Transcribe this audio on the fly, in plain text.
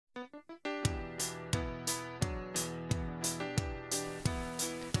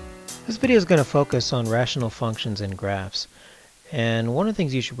This video is going to focus on rational functions and graphs. And one of the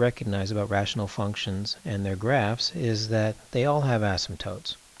things you should recognize about rational functions and their graphs is that they all have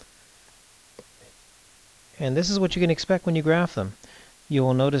asymptotes. And this is what you can expect when you graph them. You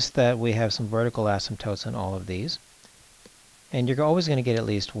will notice that we have some vertical asymptotes in all of these. And you're always going to get at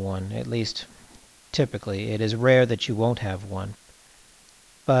least one, at least typically. It is rare that you won't have one.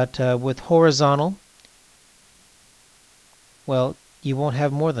 But with horizontal, well, you won't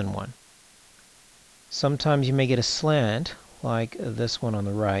have more than one. Sometimes you may get a slant, like this one on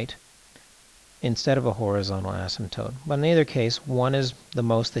the right, instead of a horizontal asymptote. But in either case, one is the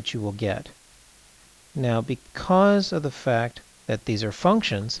most that you will get. Now, because of the fact that these are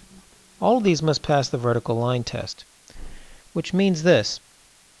functions, all of these must pass the vertical line test, which means this.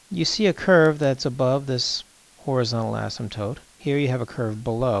 You see a curve that's above this horizontal asymptote. Here you have a curve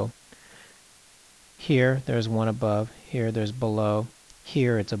below. Here there's one above. Here there's below.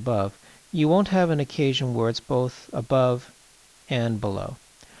 Here it's above. You won't have an occasion where it's both above and below.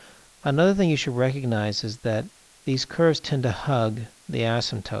 Another thing you should recognize is that these curves tend to hug the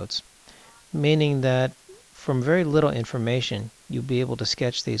asymptotes, meaning that from very little information you'll be able to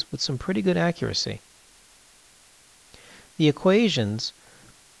sketch these with some pretty good accuracy. The equations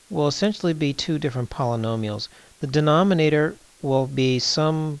will essentially be two different polynomials. The denominator will be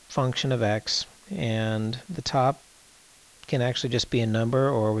some function of x, and the top can actually just be a number,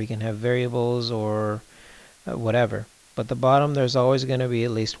 or we can have variables or whatever. But the bottom, there's always going to be at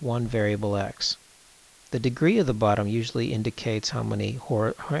least one variable x. The degree of the bottom usually indicates how many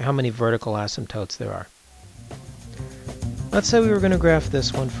vertical asymptotes there are. Let's say we were going to graph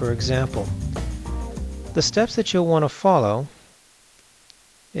this one, for example. The steps that you'll want to follow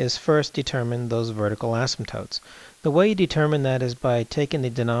is first determine those vertical asymptotes. The way you determine that is by taking the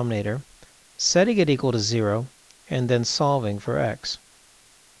denominator, setting it equal to 0, and then solving for x.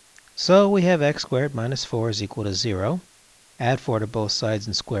 So we have x squared minus 4 is equal to 0. Add 4 to both sides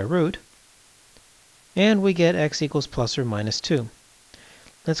and square root. And we get x equals plus or minus 2.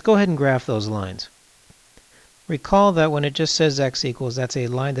 Let's go ahead and graph those lines. Recall that when it just says x equals, that's a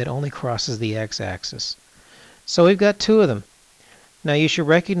line that only crosses the x-axis. So we've got two of them. Now you should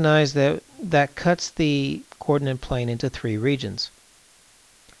recognize that that cuts the coordinate plane into three regions.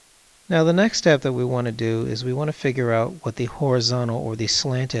 Now the next step that we want to do is we want to figure out what the horizontal or the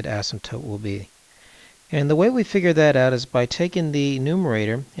slanted asymptote will be. And the way we figure that out is by taking the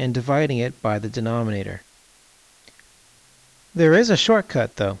numerator and dividing it by the denominator. There is a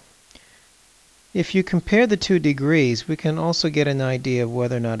shortcut though. If you compare the two degrees, we can also get an idea of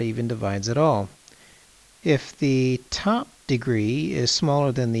whether or not it even divides at all. If the top degree is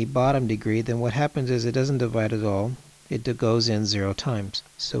smaller than the bottom degree, then what happens is it doesn't divide at all. It goes in 0 times.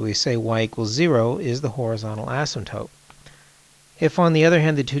 So we say y equals 0 is the horizontal asymptote. If on the other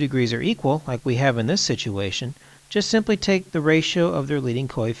hand the two degrees are equal, like we have in this situation, just simply take the ratio of their leading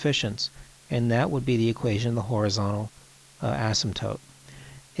coefficients, and that would be the equation of the horizontal asymptote.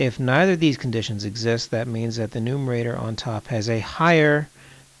 If neither of these conditions exist, that means that the numerator on top has a higher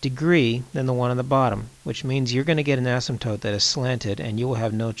degree than the one on the bottom, which means you're going to get an asymptote that is slanted, and you will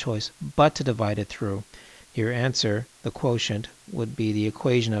have no choice but to divide it through. Your answer, the quotient, would be the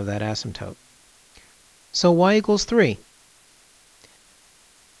equation of that asymptote. So y equals 3.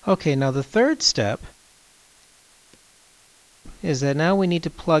 Okay, now the third step is that now we need to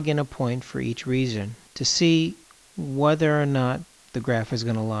plug in a point for each region to see whether or not the graph is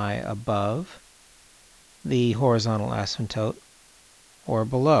going to lie above the horizontal asymptote or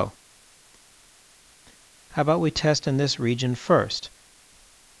below. How about we test in this region first?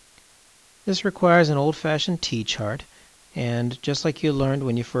 This requires an old-fashioned t-chart, and just like you learned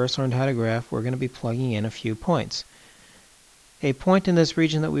when you first learned how to graph, we're going to be plugging in a few points. A point in this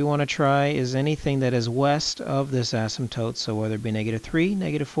region that we want to try is anything that is west of this asymptote, so whether it be negative 3,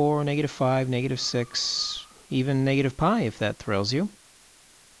 negative 4, negative 5, negative 6, even negative pi if that thrills you.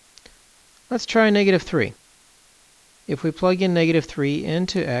 Let's try negative 3. If we plug in negative 3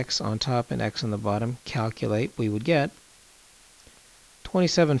 into x on top and x on the bottom, calculate, we would get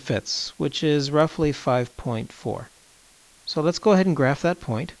 27/5, which is roughly 5.4. So let's go ahead and graph that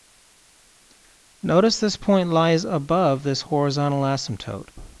point. Notice this point lies above this horizontal asymptote,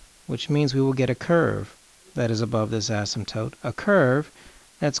 which means we will get a curve that is above this asymptote, a curve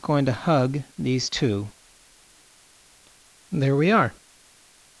that's going to hug these two. There we are.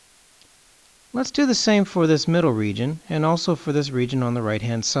 Let's do the same for this middle region and also for this region on the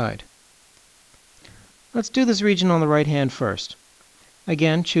right-hand side. Let's do this region on the right hand first.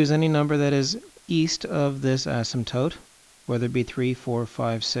 Again, choose any number that is east of this asymptote, whether it be 3, 4,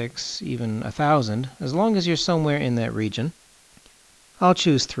 5, 6, even 1,000, as long as you're somewhere in that region. I'll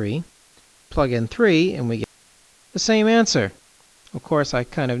choose 3, plug in 3, and we get the same answer. Of course, I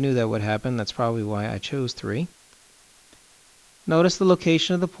kind of knew that would happen. That's probably why I chose 3. Notice the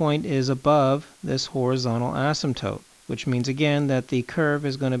location of the point is above this horizontal asymptote, which means again that the curve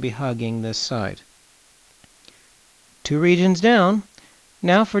is going to be hugging this side. 2 regions down.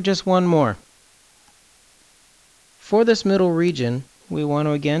 Now for just one more. For this middle region, we want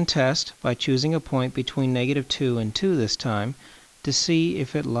to again test by choosing a point between -2 and 2 this time to see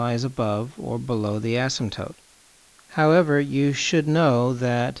if it lies above or below the asymptote. However, you should know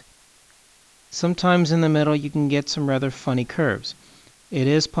that sometimes in the middle you can get some rather funny curves. It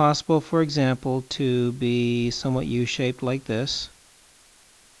is possible, for example, to be somewhat U-shaped like this,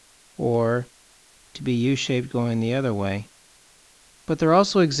 or to be U-shaped going the other way. But there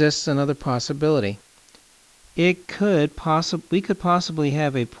also exists another possibility. We could possibly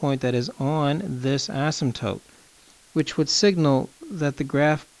have a point that is on this asymptote, which would signal that the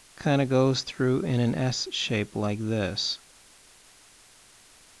graph kind of goes through in an S shape like this.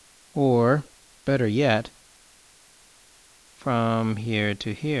 Or, better yet, from here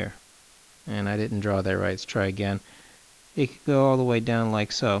to here. And I didn't draw that right. Let's try again. It could go all the way down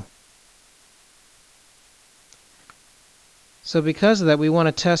like so. So because of that, we want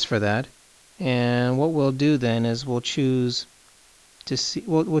to test for that. And what we'll do then is we'll choose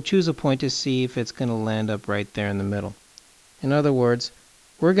a point to see if it's going to land up right there in the middle. In other words,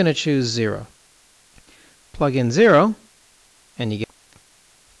 we're going to choose 0. Plug in 0, and you get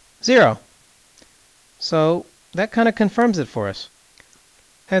 0. So that kind of confirms it for us.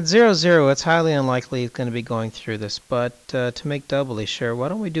 At 0, 0, it's highly unlikely it's going to be going through this, but to make doubly sure, why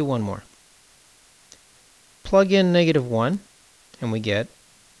don't we do one more? Plug in -1, and we get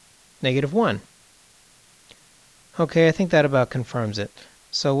 -1. Okay, I think that about confirms it.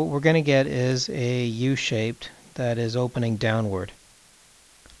 So what we're going to get is a U-shaped that is opening downward.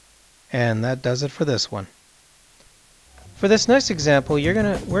 And that does it for this one. For this next example,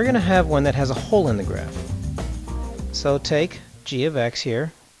 we're gonna have one that has a hole in the graph. So take g of x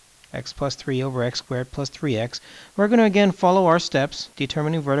here, x plus 3 over x squared plus 3x. We're going to again follow our steps,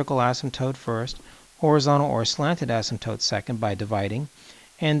 determining vertical asymptote first, horizontal or slanted asymptote second by dividing,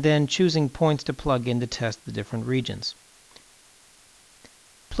 and then choosing points to plug in to test the different regions.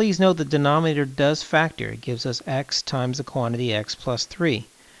 Please note the denominator does factor. It gives us x times the quantity x plus 3.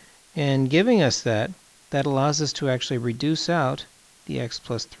 And giving us that allows us to actually reduce out the x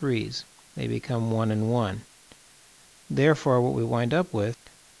plus 3's. They become 1 and 1. Therefore, what we wind up with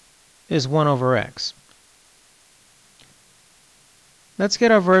is 1 over x. Let's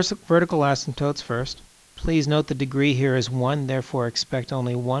get our vertical asymptotes first. Please note the degree here is 1, therefore expect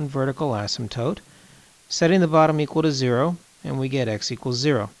only one vertical asymptote. Setting the bottom equal to 0, and we get x equals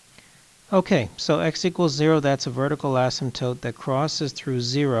 0. Okay, so x equals 0, that's a vertical asymptote that crosses through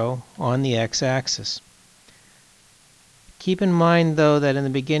 0 on the x-axis. Keep in mind, though, that in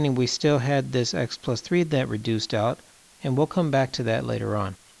the beginning we still had this x plus 3 that reduced out, and we'll come back to that later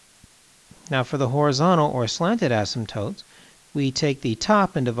on. Now for the horizontal or slanted asymptotes, we take the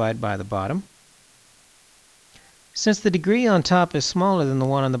top and divide by the bottom. Since the degree on top is smaller than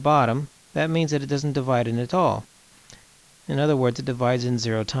the one on the bottom, that means that it doesn't divide in at all. In other words, it divides in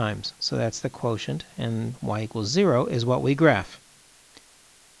 0 times. So that's the quotient, and y equals 0 is what we graph.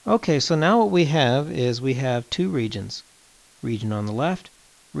 Okay, so now what we have is we have 2 regions. Region on the left,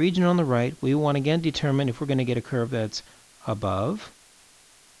 region on the right. We want to again determine if we're going to get a curve that's above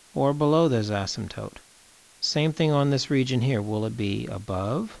or below this asymptote. Same thing on this region here. Will it be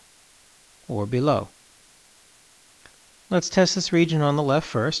above or below? Let's test this region on the left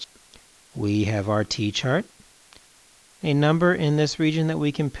first. We have our t-chart. A number in this region that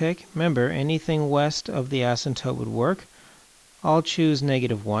we can pick. Remember, anything west of the asymptote would work. I'll choose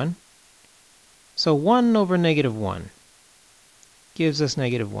 -1. So 1 over -1 gives us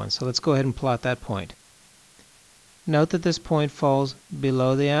 -1. So let's go ahead and plot that point. Note that this point falls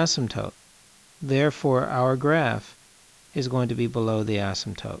below the asymptote. Therefore, our graph is going to be below the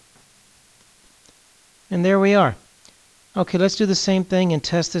asymptote. And there we are. Okay, let's do the same thing and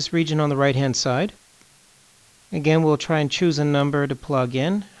test this region on the right-hand side. Again, we'll try and choose a number to plug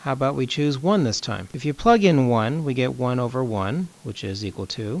in. How about we choose 1 this time? If you plug in 1, we get 1 over 1, which is equal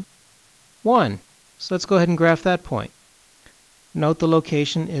to 1. So let's go ahead and graph that point. Note the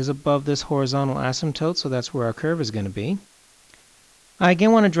location is above this horizontal asymptote, so that's where our curve is going to be. I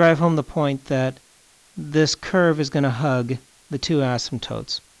again want to drive home the point that this curve is going to hug the 2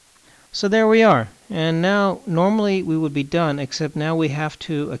 asymptotes. So there we are. And now, normally we would be done, except now we have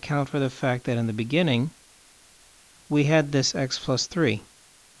to account for the fact that in the beginning, we had this x plus 3.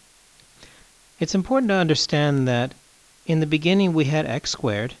 It's important to understand that in the beginning we had x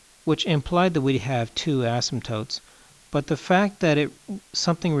squared, which implied that we'd have two asymptotes, but the fact that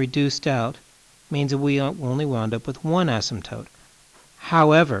something reduced out means that we only wound up with one asymptote.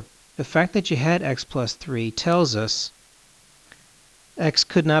 However, the fact that you had x plus 3 tells us x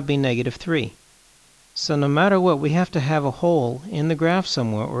could not be negative 3. So no matter what, we have to have a hole in the graph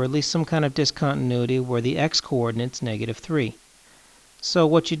somewhere, or at least some kind of discontinuity where the x-coordinate's negative 3. So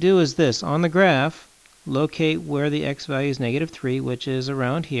what you do is this. On the graph, locate where the x value is negative 3, which is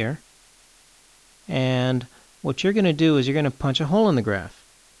around here. And what you're going to do is you're going to punch a hole in the graph.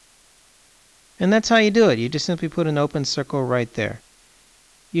 And that's how you do it. You just simply put an open circle right there.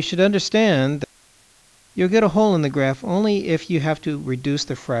 You should understand that you'll get a hole in the graph only if you have to reduce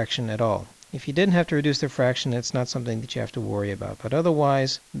the fraction at all. If you didn't have to reduce the fraction, it's not something that you have to worry about. But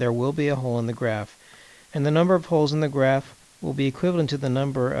otherwise, there will be a hole in the graph. And the number of holes in the graph will be equivalent to the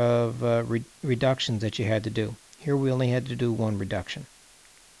number of reductions that you had to do. Here we only had to do one reduction.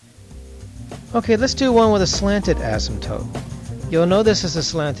 Okay, let's do one with a slanted asymptote. You'll know this is a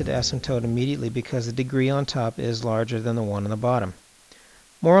slanted asymptote immediately because the degree on top is larger than the one on the bottom.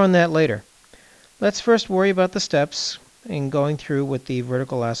 More on that later. Let's first worry about the steps in going through with the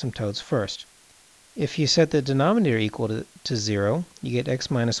vertical asymptotes first. If you set the denominator equal to 0, you get x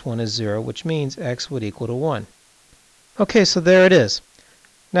minus 1 is 0, which means x would equal to 1. Okay, so there it is.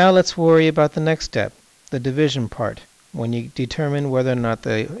 Now let's worry about the next step, the division part, when you determine whether or not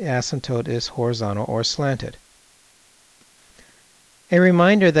the asymptote is horizontal or slanted. A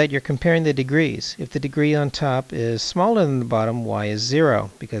reminder that you're comparing the degrees. If the degree on top is smaller than the bottom, y is 0,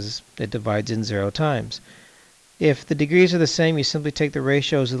 because it divides in 0 times. If the degrees are the same, you simply take the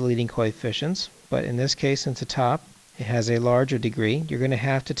ratios of the leading coefficients, but in this case, since the top it has a larger degree, you're going to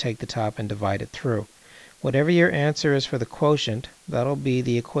have to take the top and divide it through. Whatever your answer is for the quotient, that'll be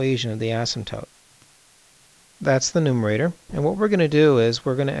the equation of the asymptote. That's the numerator, and what we're going to do is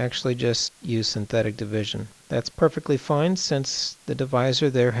we're going to actually just use synthetic division. That's perfectly fine since the divisor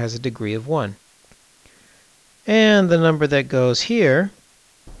there has a degree of 1. And the number that goes here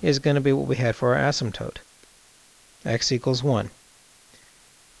is going to be what we had for our asymptote. X equals 1.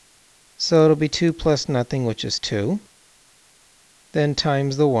 So it'll be 2 plus nothing, which is 2. Then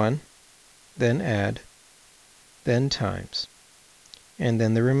times the 1. Then add. Then times. And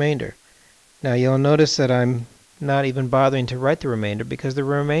then the remainder. Now you'll notice that I'm not even bothering to write the remainder because the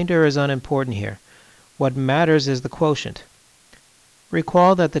remainder is unimportant here. What matters is the quotient.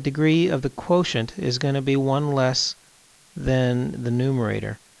 Recall that the degree of the quotient is going to be 1 less than the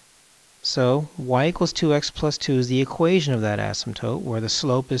numerator. So y equals 2x plus 2 is the equation of that asymptote, where the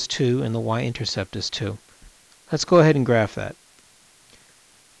slope is 2 and the y-intercept is 2. Let's go ahead and graph that.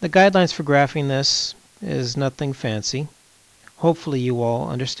 The guidelines for graphing this is nothing fancy. Hopefully you all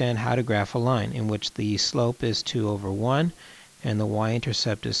understand how to graph a line in which the slope is 2 over 1 and the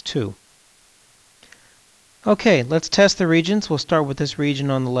y-intercept is 2. Okay, let's test the regions. We'll start with this region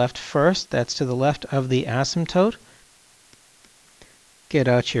on the left first. That's to the left of the asymptote. Get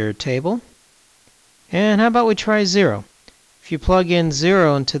out your table. And how about we try 0? If you plug in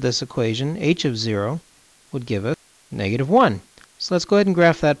 0 into this equation, h of 0 would give us negative 1. So let's go ahead and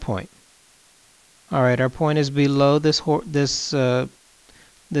graph that point. Alright, our point is below this slanted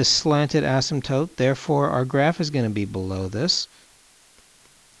asymptote. Therefore, our graph is going to be below this.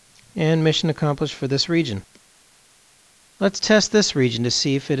 And mission accomplished for this region. Let's test this region to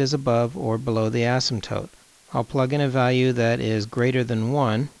see if it is above or below the asymptote. I'll plug in a value that is greater than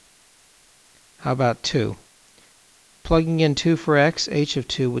 1. How about 2? Plugging in 2 for x, h of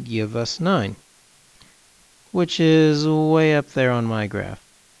 2 would give us 9, which is way up there on my graph.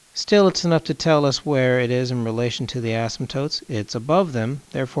 Still, it's enough to tell us where it is in relation to the asymptotes. It's above them,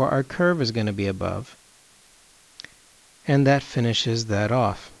 therefore our curve is going to be above. And that finishes that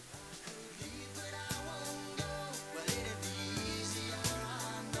off.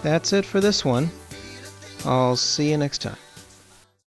 That's it for this one. I'll see you next time.